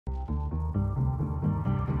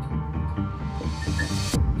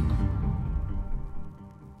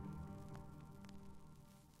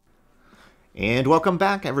And welcome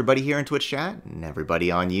back, everybody here in Twitch chat and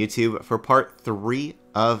everybody on YouTube for part 3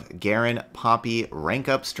 of Garen Poppy rank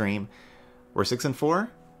up stream. We're 6-4.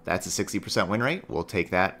 That's a 60% win rate. We'll take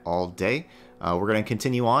that all day. We're going to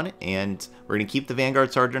continue on, and we're going to keep the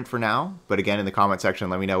Vanguard Sergeant for now. But again, in the comment section,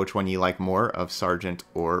 let me know which one you like more of Sergeant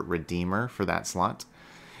or Redeemer for that slot.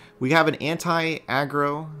 We have an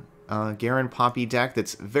anti-aggro Garen Poppy deck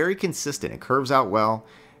that's very consistent. It curves out well.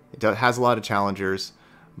 It has a lot of challengers,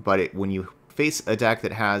 but when you face a deck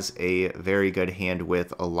that has a very good hand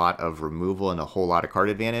with a lot of removal and a whole lot of card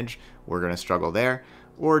advantage, we're going to struggle there.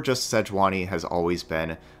 Or just Sejuani has always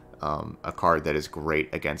been a card that is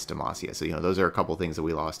great against Demacia. So, those are a couple things that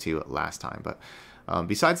we lost to last time. But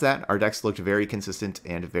besides that, our decks looked very consistent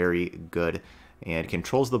and very good and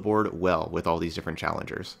controls the board well with all these different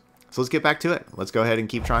challengers. So let's get back to it. Let's go ahead and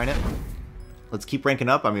keep trying it. Let's keep ranking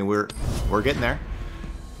up. I mean, we're getting there.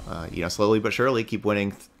 Slowly but surely, keep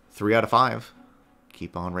winning 3 out of 5.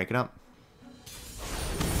 Keep on ranking up.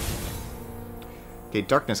 Okay,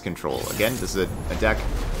 Darkness Control. Again, this is a deck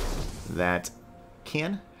that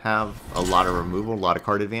can have a lot of removal, a lot of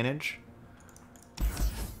card advantage.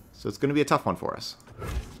 So it's going to be a tough one for us.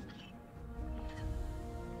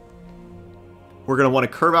 We're going to want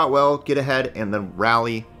to curve out well, get ahead, and then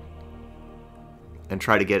rally and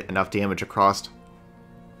try to get enough damage across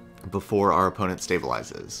before our opponent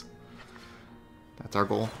stabilizes. That's our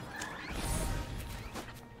goal.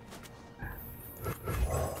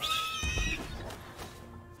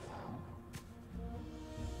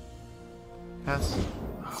 Yes.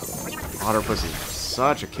 Otterpuss is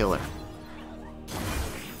such a killer.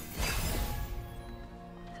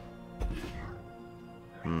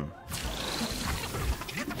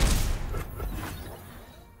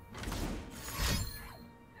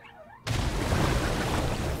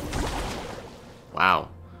 Wow.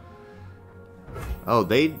 Oh,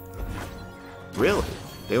 they... Really?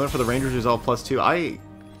 They went for the Ranger's Resolve +2? I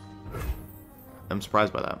am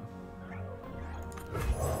surprised by that.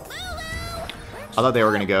 I thought they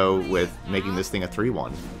were going to go with making this thing a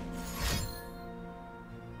 3-1.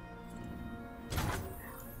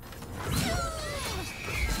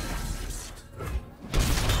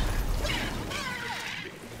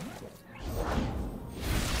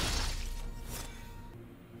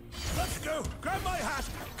 Let's go! Grab my hat!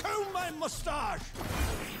 Comb my mustache!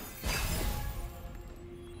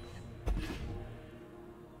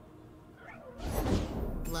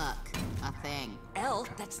 Look, a thing. L,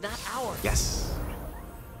 that's not ours. Yes.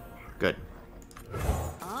 Good.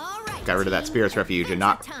 All right, Got rid of that team. Spirit's Refuge and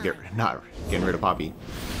not Adventure getting rid of Poppy.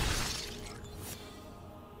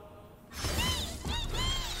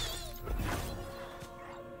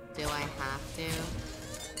 Do I have to?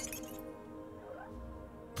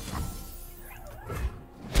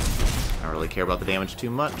 I don't really care about the damage too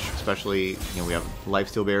much, especially, we have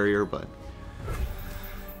Lifesteal Barrier, but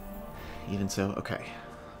even so, okay.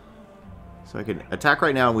 So I can attack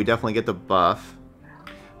right now, and we definitely get the buff.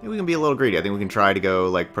 Maybe we can be a little greedy. I think we can try to go,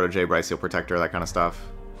 like, Protege, Brightsteel Protector, that kind of stuff.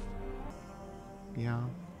 Yeah.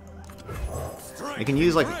 I can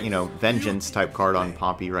use, like, Vengeance-type card on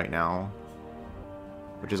Poppy right now.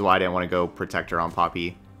 Which is why I didn't want to go Protector on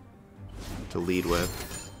Poppy to lead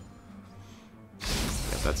with.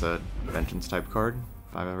 Yep, that's a Vengeance-type card,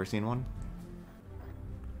 if I've ever seen one.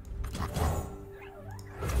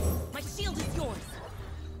 My shield is yours.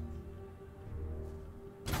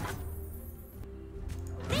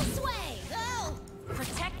 This way! Go!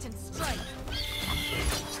 Protect and strike.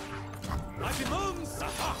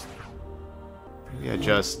 Maybe I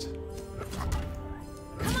just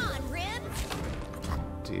Come on, Rib!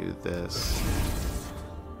 do this.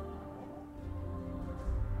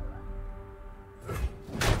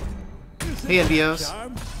 Hey, NBOs.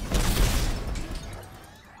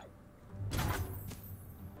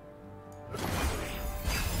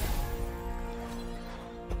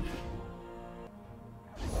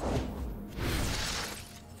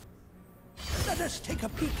 Let us take a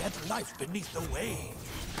peek at life beneath the waves.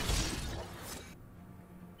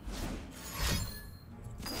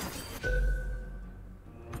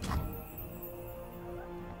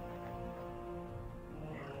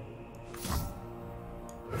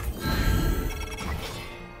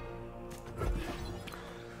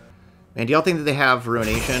 And do y'all think that they have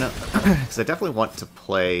Ruination? Because I definitely want to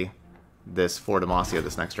play this for Demacia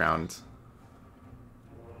this next round.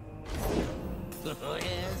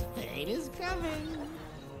 Yes, pain is coming.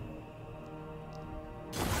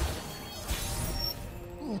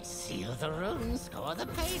 Seal the room, score the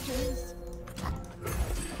pages.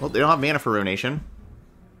 Well, they don't have mana for Ruination.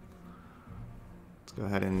 Let's go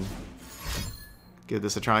ahead and give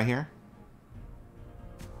this a try here.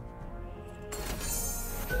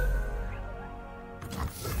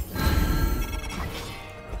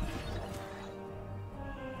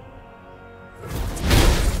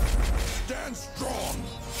 and strong.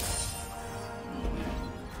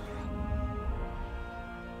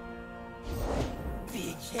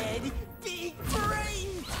 Big head, big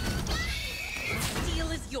brain!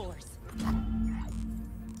 Steel is yours.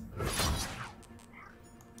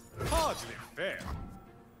 Hardly fair.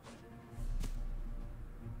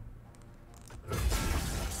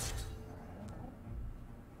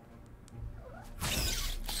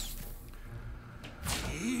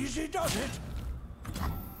 Easy does it.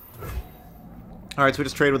 Alright, so we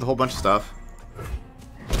just trade with a whole bunch of stuff.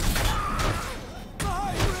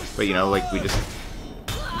 But, you know, like, we just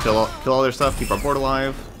kill all their stuff, keep our board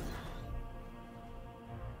alive.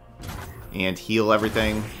 And heal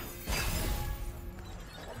everything.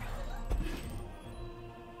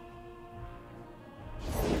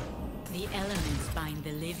 The elements bind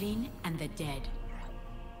the living and the dead.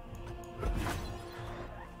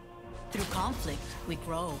 Through conflict, we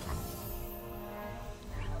grow.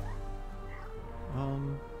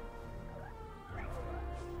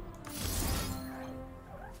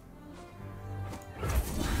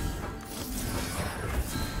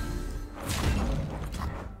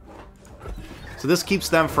 So this keeps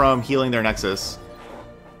them from healing their Nexus.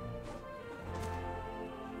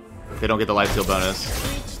 They don't get the lifesteal bonus.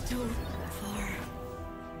 Bridge too far.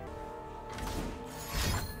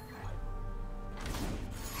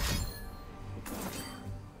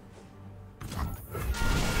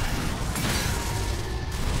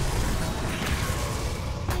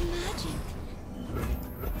 Magic.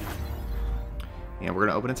 And we're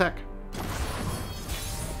gonna open attack.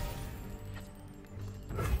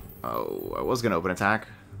 Oh, I was gonna open attack.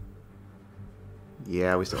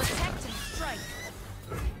 Yeah, we still open attack. Protect and strike.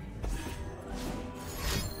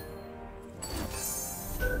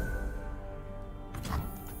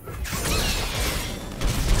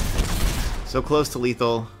 So close to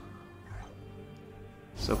lethal.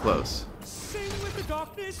 So close. Sing with the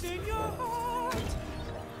darkness in your heart.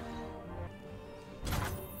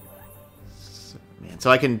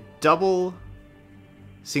 So I can double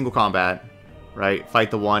single combat, right? Fight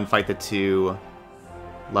the 1, fight the 2,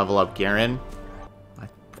 level up Garen. I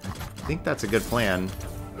think that's a good plan.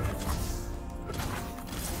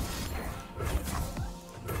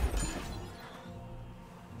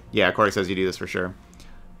 Yeah, Corey says you do this for sure.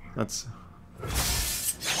 That's...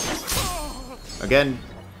 Again,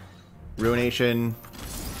 Ruination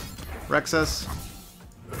wrecks us.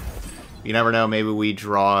 You never know, maybe we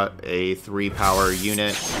draw a 3-power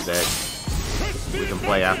unit that we can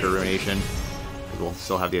play after Ruination. We'll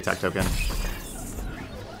still have the attack token.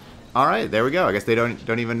 Alright, there we go. I guess they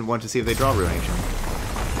don't even want to see if they draw Ruination.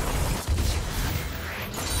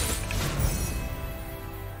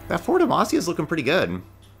 That 4 Demacia is looking pretty good.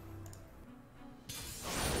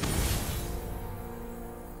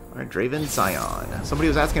 Alright, Draven, Sion. Somebody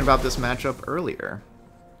was asking about this matchup earlier.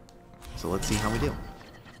 So let's see how we do.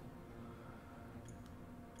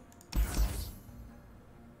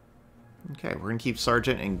 Okay, we're gonna keep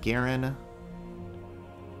Sergeant and Garen. I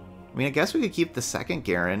mean, I guess we could keep the second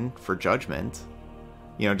Garen for Judgment.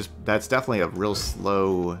 You know, just that's definitely a real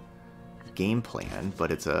slow game plan,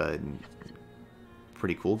 but it's a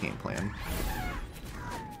pretty cool game plan.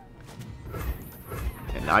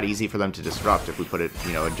 And not easy for them to disrupt. If we put it,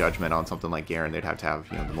 you know, a Judgment on something like Garen, they'd have to have,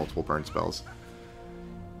 you know, the multiple burn spells.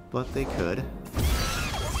 But they could.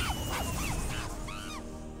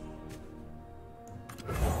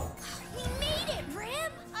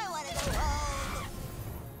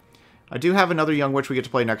 I do have another Young Witch we get to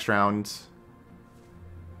play next round.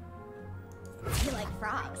 You like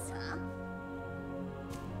frogs, huh?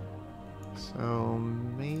 So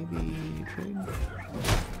maybe trade.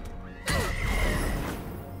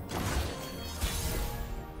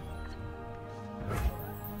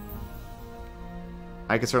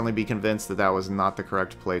 I could certainly be convinced that that was not the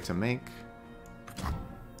correct play to make.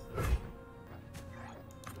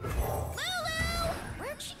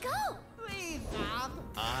 Where'd she go? Leave, Bob.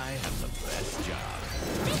 I have the best job.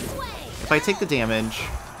 This way! If I take the damage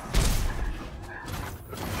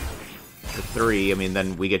for 3, I mean,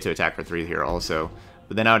 then we get to attack for 3 here also.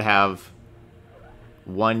 But then I would have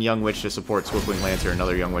one Young Witch to support Swiftwing Lancer,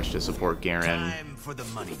 another Young Witch to support Garen. Time for the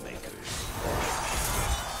moneymakers.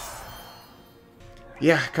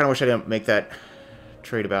 Yeah, kind of wish I didn't make that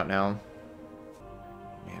trade about now.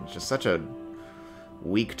 Man, it's just such a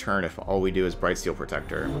weak turn if all we do is Bright Steel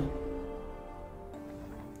Protector.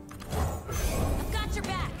 Got your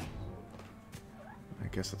back! I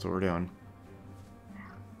guess that's what we're doing.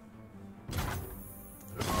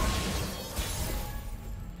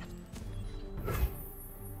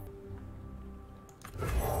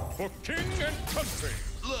 For king and country.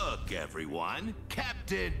 Look, everyone,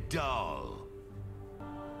 Captain Dull.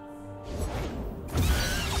 Come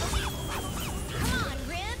on,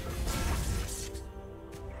 Rib.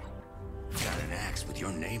 Got an axe with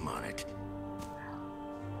your name on it.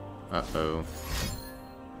 Uh-oh.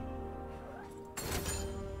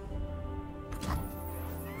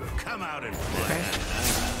 Come out and play.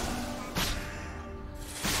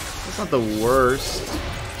 That's not the worst.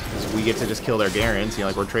 'Cause we get to just kill their Garens. You know,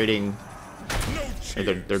 like we're trading. Or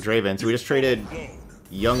they're Draven. So we just traded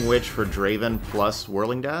Young Witch for Draven plus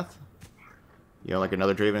Whirling Death. You know, like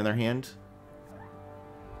another Draven in their hand.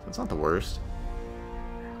 That's not the worst.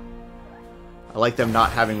 I like them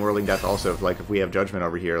not having Whirling Death also. Like if we have Judgment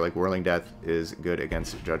over here, like Whirling Death is good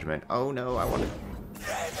against Judgment. Oh no, I want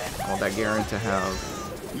that Garen to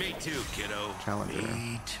have. Me too, kiddo. Challenger.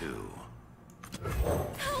 Me too.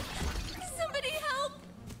 Help! Somebody help!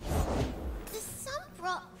 The sun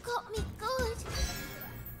rock got me good.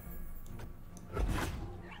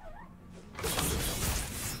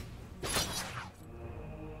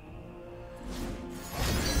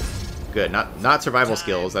 Good. Not survival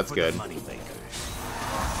skills. That's good.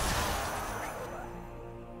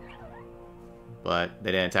 But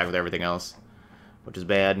they didn't attack with everything else, which is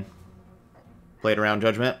bad. Played around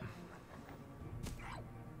Judgment.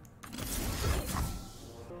 I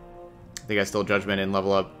think I still Judgment and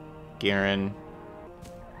level up Garen.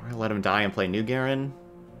 I'm gonna let him die and play new Garen.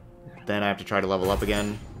 Then I have to try to level up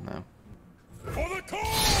again. No.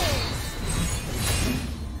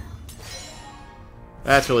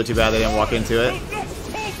 That's really too bad they didn't walk into it.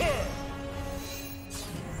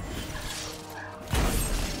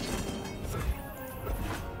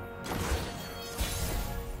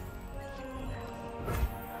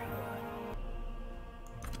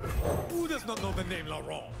 Who does not know the name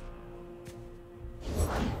Laurent?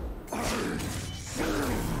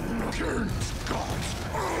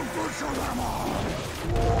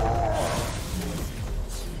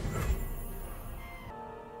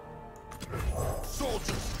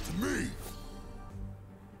 Soldiers, to me.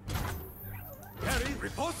 Harry,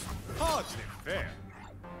 riposte? Hardly fair.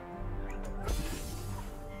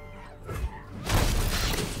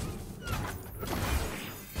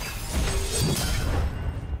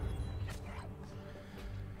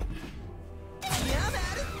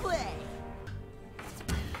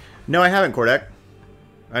 No, I haven't, Kordek.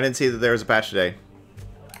 I didn't see that there was a patch today.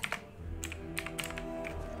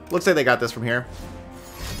 Looks like they got this from here.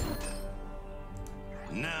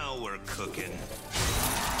 Now we're cooking.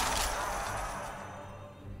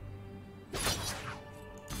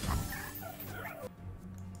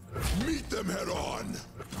 Meet them head on.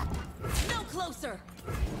 No closer.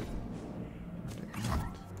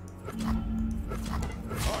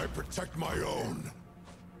 I protect my own.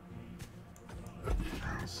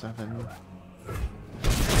 7.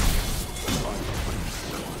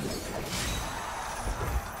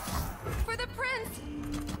 For the prince.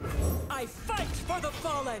 I fight for the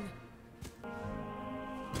fallen.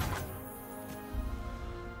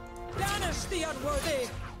 Banish the unworthy.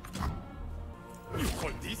 You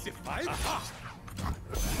call this a fight? Aha!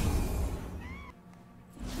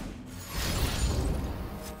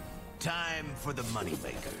 Time for the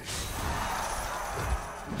moneymakers.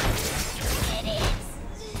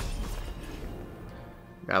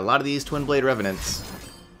 Got a lot of these Twin Blade Revenants.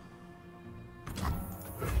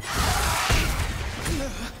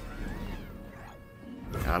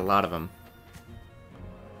 Got a lot of them.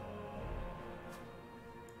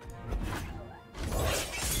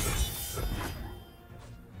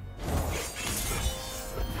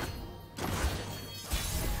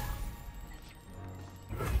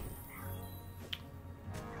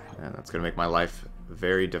 And that's going to make my life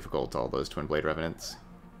very difficult, all those Twin Blade Revenants.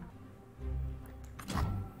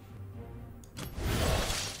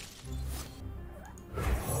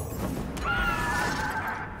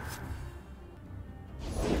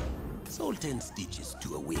 Sultan stitches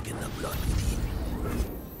to awaken the blood within.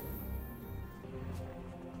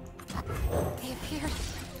 They appeared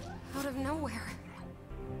out of nowhere.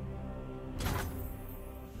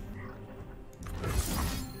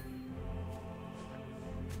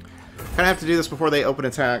 Kind of have to do this before they open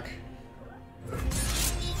attack.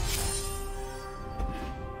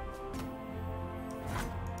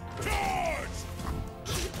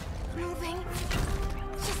 Keep moving.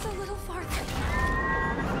 Just a little farther.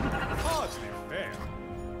 Hardly fair.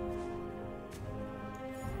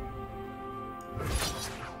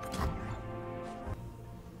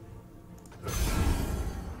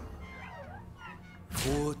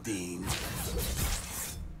 Poor thing.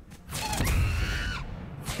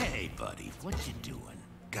 Hey, buddy, what you doing?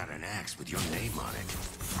 Got an axe with your name on it.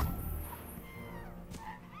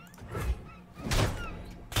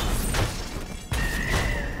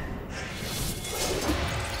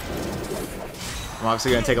 I'm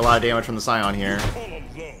obviously going to take a lot of damage from the Sion here.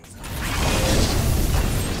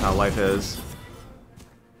 That's how life is.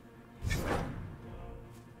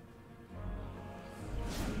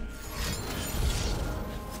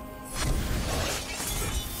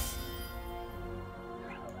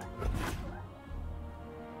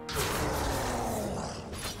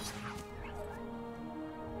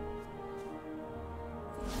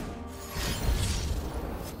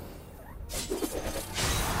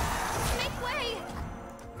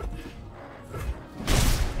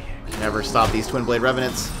 Never stop these Twin Blade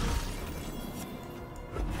Revenants.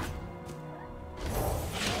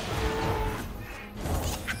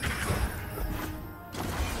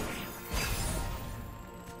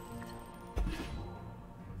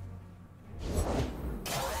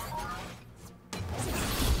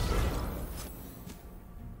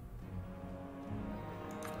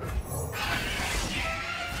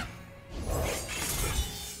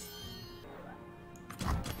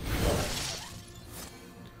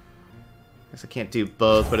 I can't do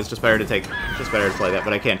both, but it's just better to take. Just better to play that.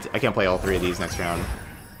 But I can't play all three of these next round.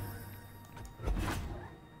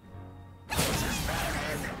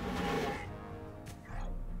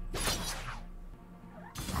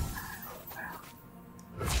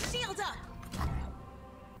 Shield up.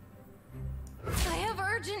 I have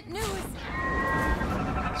urgent news.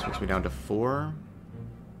 This puts me down to 4.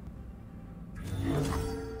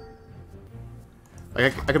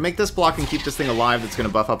 Like I could make this block and keep this thing alive that's going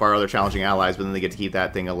to buff up our other challenging allies, but then they get to keep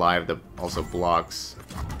that thing alive that also blocks.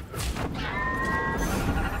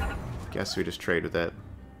 Guess we just trade with it.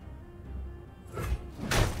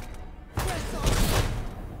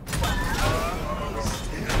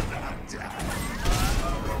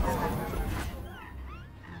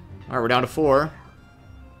 Alright, we're down to 4.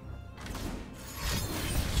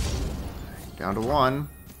 Down to 1.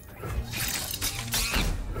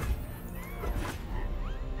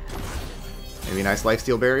 Maybe a nice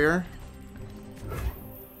lifesteal barrier.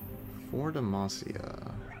 For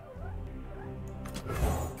Demacia.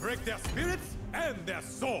 Break their spirits and their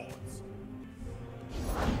swords.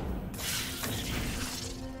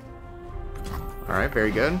 Alright,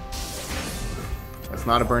 very good. That's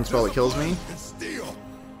not a burn spell that kills me.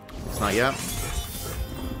 It's not yet.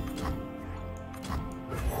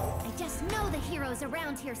 I just know the hero's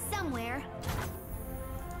around here somewhere.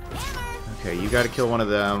 Okay, you gotta kill one of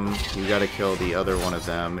them, you gotta kill the other one of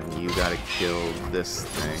them, and you gotta kill this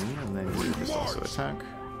thing, and then you just also attack.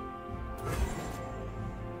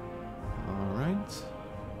 Alright.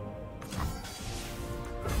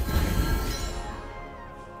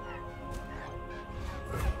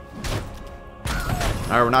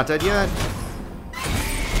 Alright, we're not dead yet.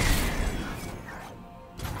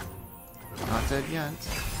 Not dead yet.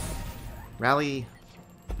 Rally.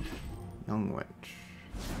 Young Witch.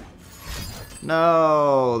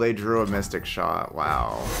 No, they drew a Mystic Shot.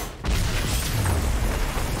 Wow.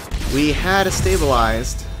 We had a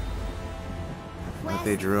stabilized, but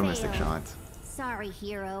they drew a Mystic Shot. Sorry,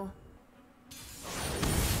 hero.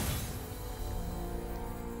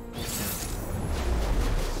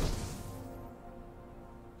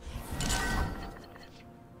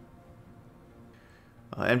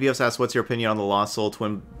 NVS asks, what's your opinion on the Lost Soul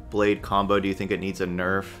Twin Blade combo? Do you think it needs a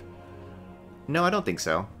nerf? No, I don't think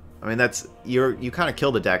so. I mean, that's you kind of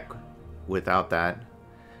kill the deck without that.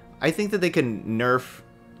 I think that they can nerf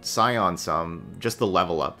Sion some, just the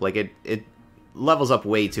level up. Like, it levels up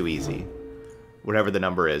way too easy. Whatever the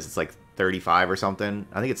number is. It's like 35 or something.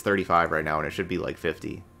 I think it's 35 right now, and it should be like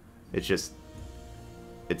 50. It's just...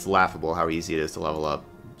 it's laughable how easy it is to level up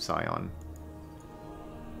Sion.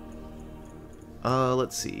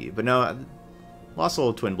 Let's see. But no, Lost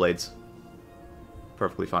Soul Twin Blades.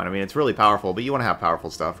 Perfectly fine. I mean, it's really powerful, but you want to have powerful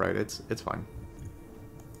stuff, right? It's fine.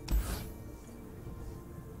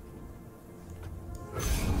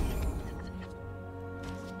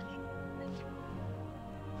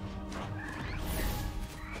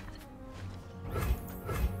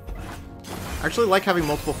 I actually like having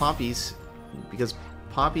multiple Poppies, because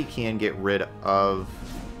Poppy can get rid of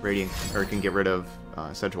Radiant, or can get rid of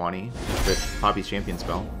Sejuani with Poppy's champion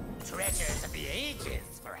spell. Treasures of the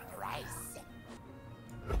ages for a price.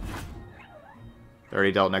 They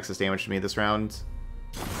already dealt Nexus damage to me this round.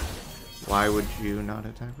 Why would you not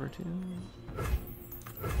attack for 2?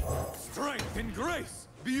 Strength and grace,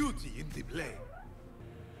 beauty in the blade.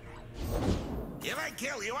 If I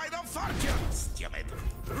kill you, I don't fortune, stupid.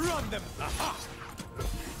 Run them! Aha!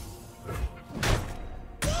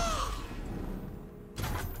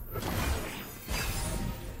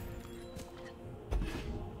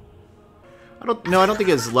 I don't think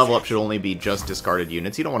his level up should only be just discarded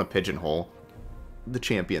units. You don't want to pigeonhole the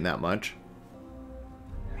champion that much.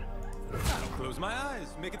 my eyes.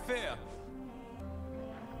 Make it fair.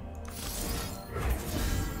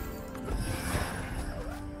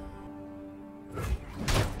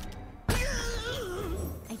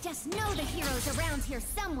 I just know the hero's around here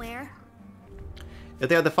somewhere. If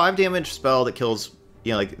they have the 5 damage spell that kills,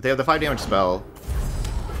 you know, like, if they have the 5 damage spell,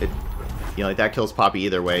 it, you know, like, that kills Poppy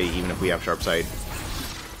either way, even if we have Sharp Sight.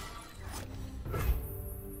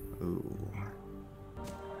 Ooh.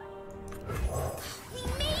 We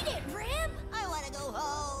made it, Rim! I want to go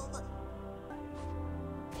home.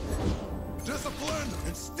 Discipline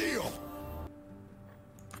and steel.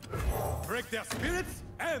 Break their spirits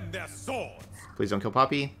and their swords. Please don't kill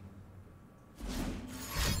Poppy.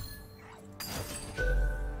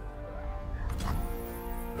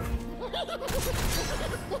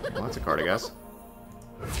 Well, that's a card, I guess.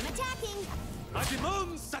 I'm attacking. I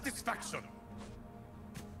demand satisfaction.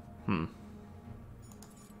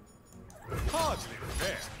 Hardly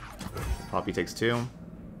fair. Poppy takes 2.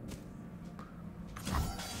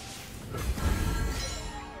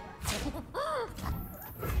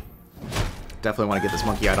 Definitely want to get this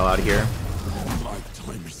Monkey Idol out of here. My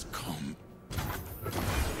time has come.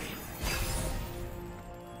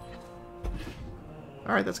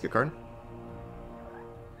 Alright, that's a good card.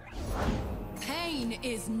 Pain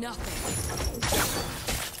is nothing.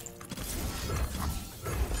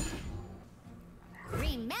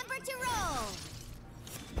 Remember to roll.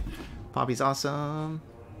 Poppy's awesome.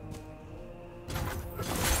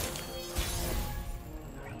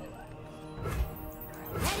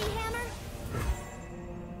 Ready, Hammer?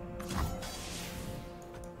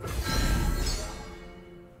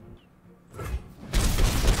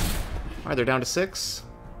 Alright, they're down to 6.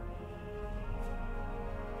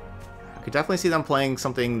 I could definitely see them playing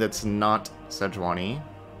something that's not Sejuani.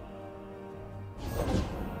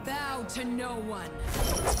 Bow to no one.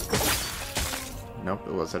 Nope,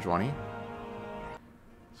 it was Sejuani.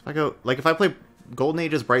 So if I go, like, if I play Golden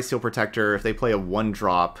Age's Bright Steel Protector, if they play a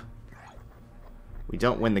 1-drop, we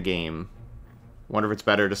don't win the game. Wonder if it's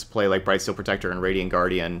better to play, like, Bright Steel Protector and Radiant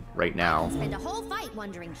Guardian right now. Spend a whole fight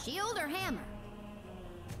wondering shield or hammer.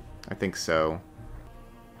 I think so.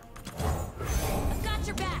 I've got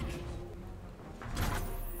your back.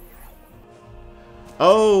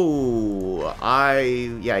 Oh,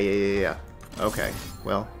 yeah. Okay,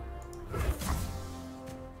 well.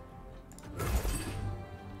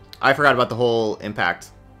 I forgot about the whole impact.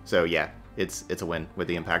 So yeah, it's a win with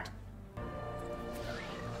the impact.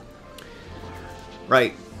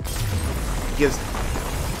 Right. Gives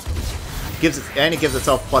it gives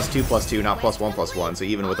itself +2/+2, not +1/+1. So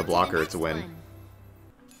even with a blocker, it's a win.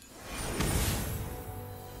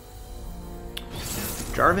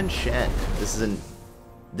 Jarvan Shen.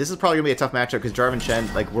 This is probably gonna be a tough matchup because Jarvan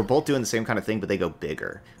Shen, like, we're both doing the same kind of thing, but they go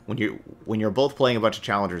bigger. When you're both playing a bunch of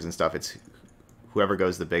challengers and stuff, it's whoever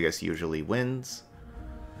goes the biggest usually wins.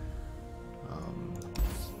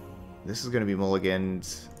 This is gonna be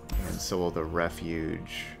mulliganed, and so will the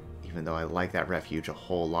Refuge. Even though I like that Refuge a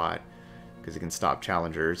whole lot because it can stop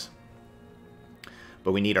challengers.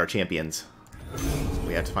 But we need our champions.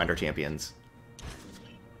 We have to find our champions.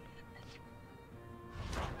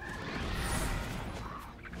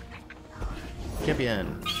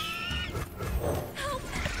 Champion. Help!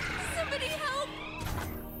 Somebody help!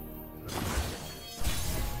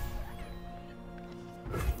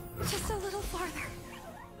 Just a little farther.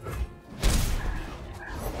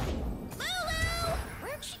 Lulu!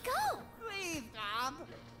 Where'd she go? Please, Bob.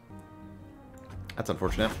 That's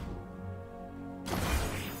unfortunate.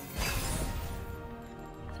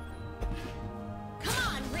 Come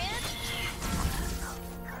on, Rim!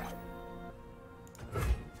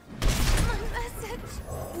 My message!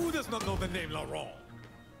 Who does not know the name Laurent?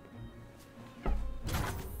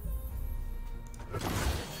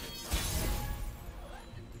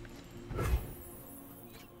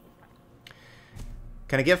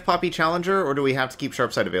 Can I give Poppy Challenger, or do we have to keep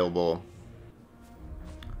Sharp Sight available?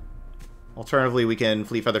 Alternatively, we can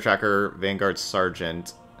Fleet Feather Tracker, Vanguard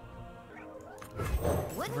Sergeant.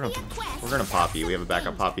 Wouldn't We're be a quest gonna without Poppy. We have a some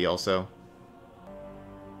backup danger. Poppy also.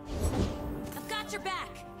 I've got your back.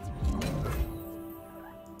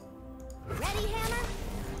 Ready, Hammer?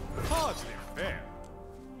 Hardly fair.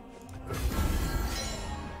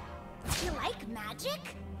 You like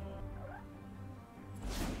magic?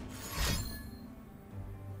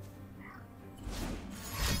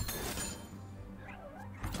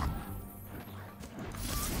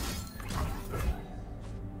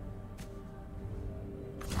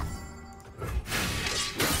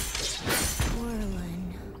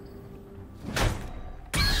 Whirling.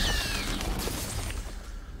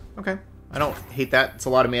 Okay. I don't hate that. It's a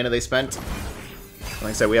lot of mana they spent. Like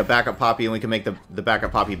I said, we have backup Poppy, and we can make the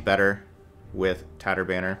backup Poppy better with Tatter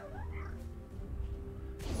Banner.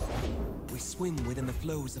 We swim within the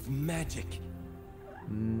flows of magic.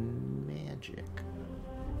 Magic.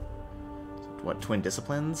 What, Twin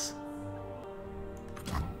Disciplines?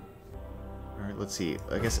 Alright, let's see.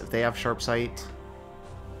 I guess if they have Sharp Sight...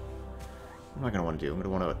 What am I going to want to do? I'm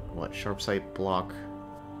going to want to, what, Sharp Sight block...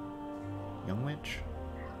 Young Witch?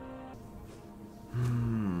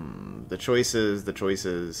 The choices, the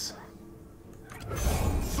choices...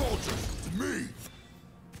 Soldiers, to me!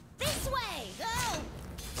 This way! Go!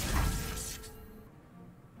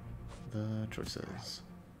 The choices...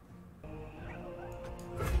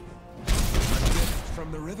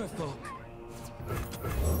 From the river folk.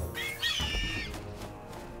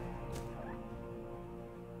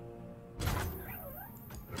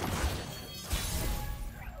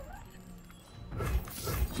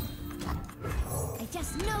 I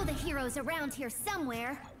just know the hero's around here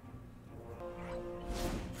somewhere.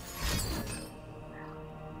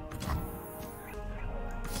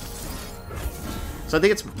 So I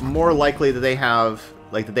think it's more likely that they have,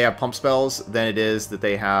 like, that they have pump spells than it is that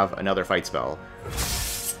they have another fight spell.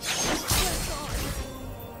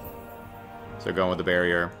 So going with the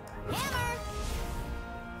barrier. Hammer!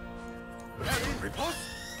 Riposte,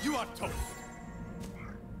 you are toast.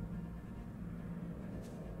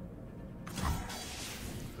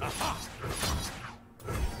 Aha!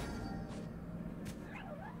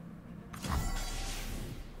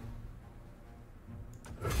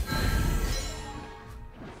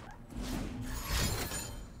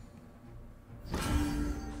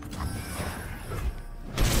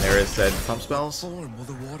 There is said pump spells. Form will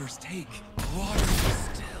the waters take? Water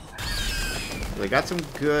still. They got some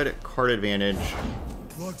good card advantage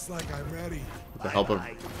Looks like I'm ready. with the help of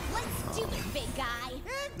Let's do it, big guy!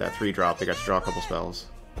 that 3-drop. They got to draw a couple spells.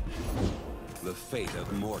 The fate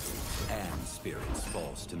of mortals and spirits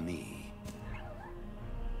falls to me.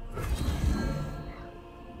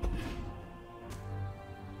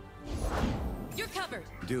 You're covered.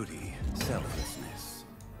 Duty, selflessness,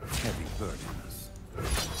 heavy burdens.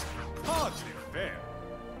 Hardly fair.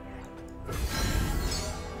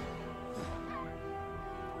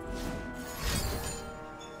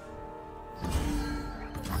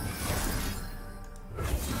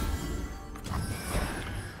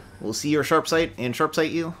 We'll see your Sharp Sight and Sharp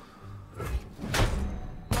Sight you.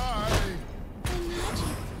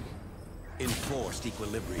 Enforced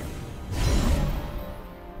equilibrium.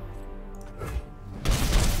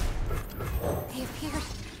 They appeared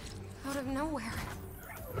out of nowhere.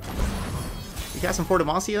 You got some for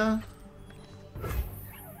Demacia?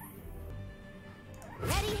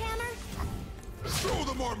 Ready, Hammer? Show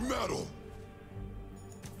them our metal.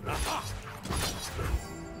 Aha!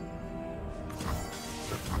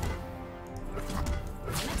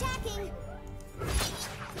 I'm attacking.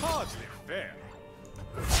 Hardly fair.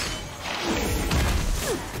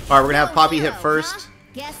 Alright, we're gonna have Poppy hit first.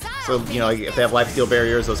 Guess So, you know, like, if they have life steal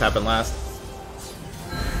barriers, those happen last.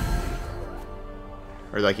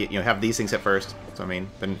 Or, like, you know, have these things hit first. So, I mean,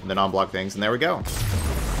 the non-block things. And there we go.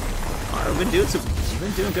 Alright, we've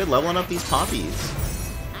been doing good leveling up these Poppies.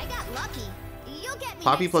 I got lucky. You'll get me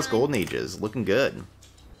Poppy next plus time. Golden Ages. Looking good.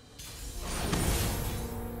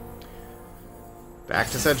 Back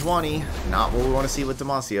to Sejuani. Not what we want to see with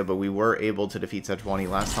Demacia, but we were able to defeat Sejuani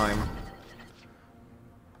last time.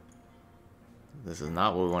 This is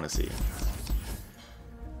not what we want to see.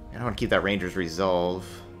 I don't want to keep that Ranger's Resolve.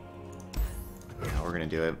 Yeah, we're going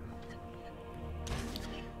to do it.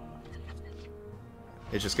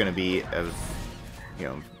 It's just going to be, you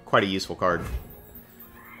know, quite a useful card.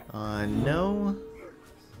 No.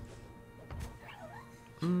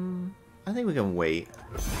 I think we can wait.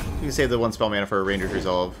 We can save the 1 spell mana for a Ranger's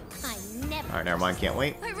Resolve. I never. Alright, never mind, can't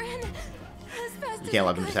wait. I ran as fast You can't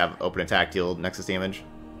let them just have open attack deal Nexus damage.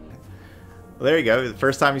 Well, there you go. The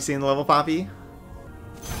first time you've seen the level Poppy.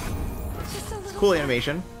 Just a little Cool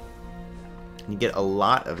animation. You get a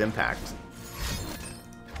lot of impact.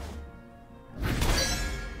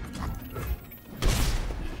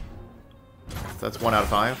 So that's 1 out of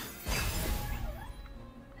 5.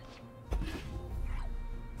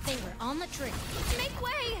 They were on the tree. Make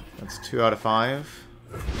way! That's 2 out of 5.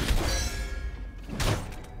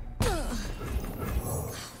 We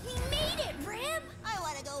made it, Rim! I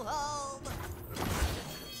want to go home.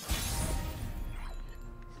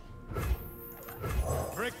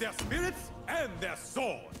 Break their spirits and their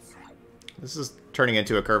swords. This is turning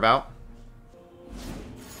into a curve out.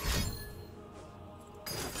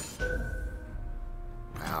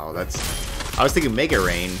 Wow, that's... I was thinking Mega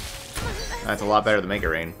Rain. That's a lot better than Mega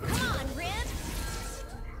Rain. Come on, Rim!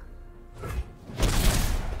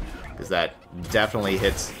 that definitely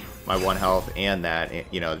hits my 1 health, and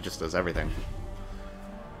that, you know, it just does everything.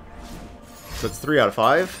 So it's 3 out of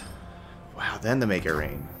 5. Wow, then to make it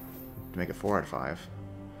rain. To make it 4 out of 5.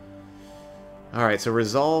 Alright, so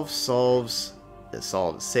resolve saves.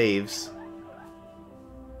 Saves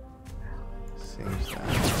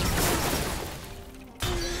that.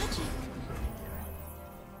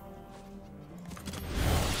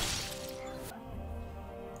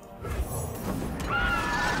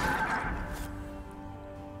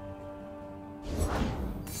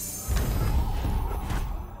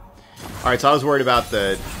 Alright, so I was worried about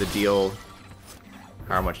the deal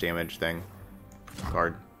how much damage thing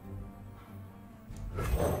card.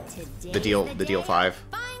 The deal 5.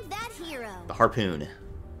 Find that hero. The harpoon.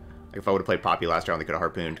 Like if I would have played Poppy last round, they could have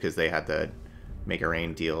harpooned because they had the make a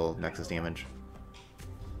rain deal Nexus damage.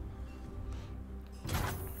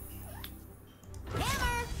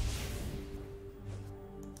 Hammer.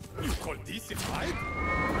 You call this a fight?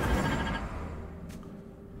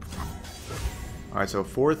 Alright, so a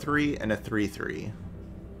 4-3 and a 3-3.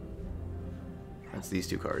 That's these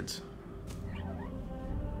two cards.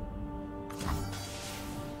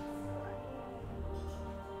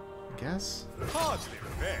 I guess. Hardly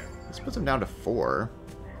fair. This puts him down to 4.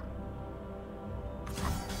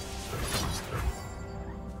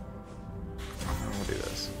 We'll do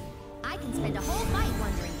this. I can spend a whole fight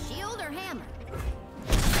wondering shield or hammer.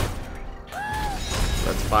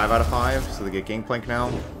 That's 5 out of 5, so they get Gangplank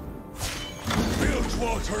now.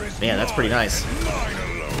 Man, that's pretty nice.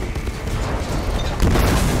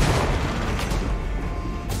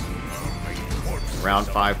 Round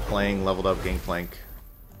 5 playing leveled up Gangplank.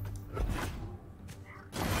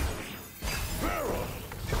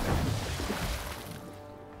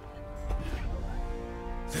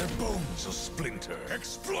 Their bones will splinter.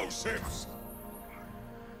 Explosives.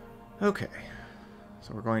 Okay,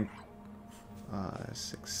 so we're going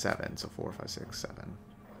 6, 7, so 4, 5, 6, 7.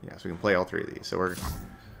 Yeah, so we can play all 3 of these. So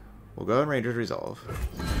we'll go in Ranger's Resolve.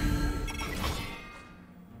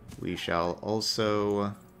 We shall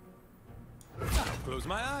also Close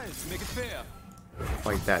my eyes, make it fair.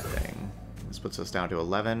 fight that thing. This puts us down to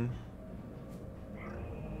 11.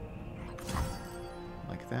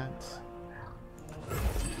 Like that.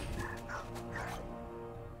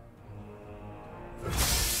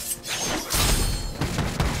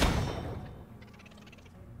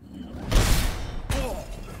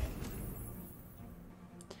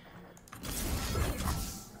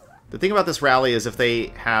 The thing about this rally is if they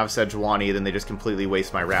have Sejuani, then they just completely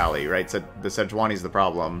waste my rally, right? So the Sejuani's the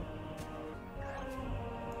problem.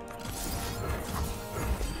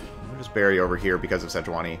 I'll just bury over here because of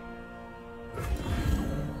Sejuani.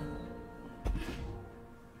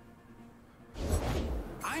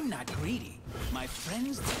 I'm not greedy. My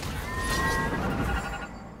friends. So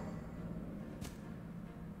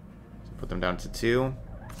put them down to 2.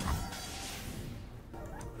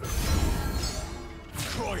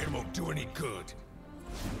 Crying won't do any good.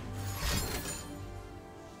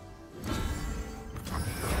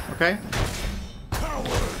 Okay. Well,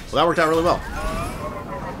 that worked out really well.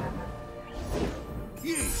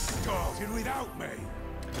 You started without me.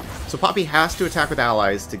 So Poppy has to attack with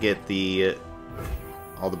allies to get the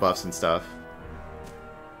all the buffs and stuff.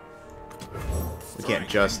 We can't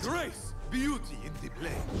just... Grace, beauty in the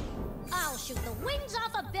play. I'll shoot the wings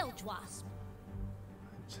off a bilge wasp.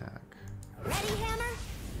 attack. Ready, hammer?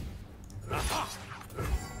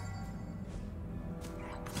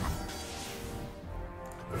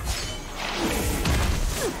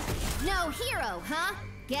 No hero, huh?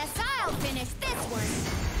 Guess I'll finish this one.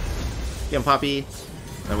 Get him, Poppy.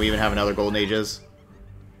 Then we even have another Golden Ages.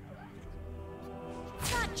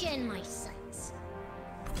 Got you in my sights.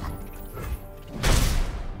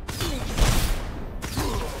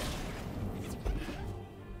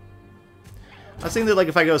 I was thinking that, like,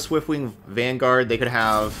 if I go Swiftwing Vanguard, they could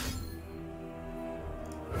have...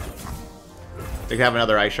 They could have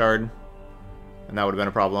another Ice Shard. And that would have been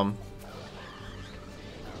a problem.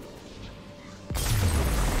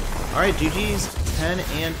 Alright, GG's 10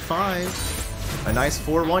 and 5. A nice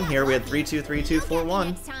 4-1 here. We had 3-2, 3-2,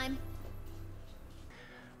 4-1.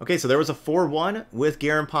 Okay, so there was a 4-1 with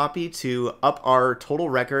Garen Poppy to up our total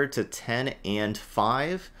record to 10 and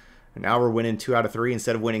 5. And now we're winning 2 out of 3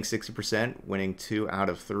 instead of winning 60%, winning 2 out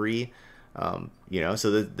of 3. You know, so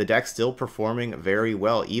the deck's still performing very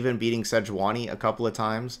well, even beating Sejuani a couple of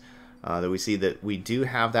times. That we see that we do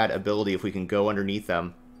have that ability if we can go underneath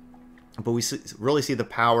them. But we really see the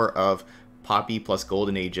power of Poppy plus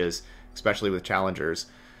Golden Ages, especially with Challengers.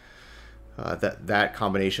 That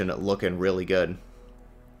combination looking really good.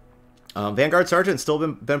 Vanguard Sergeant's still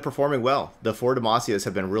been performing well. The 4 Demacias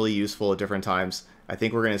have been really useful at different times. I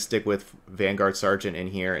think we're going to stick with Vanguard Sergeant in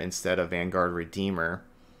here instead of Vanguard Redeemer.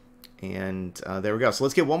 And there we go. So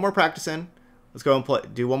let's get one more practice in. Let's go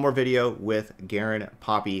and do one more video with Garen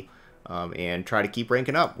Poppy and try to keep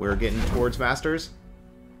ranking up. We're getting towards Masters.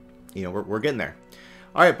 You know, we're getting there.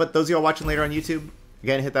 All right, but those of y'all watching later on YouTube,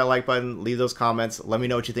 again, hit that like button, leave those comments. Let me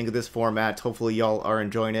know what you think of this format. Hopefully y'all are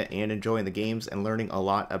enjoying it and enjoying the games and learning a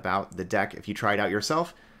lot about the deck. If you try it out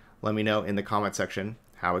yourself, let me know in the comment section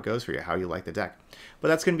how it goes for you, how you like the deck. But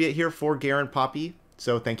that's going to be it here for Garen Poppy.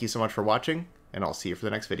 So thank you so much for watching, and I'll see you for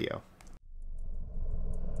the next video.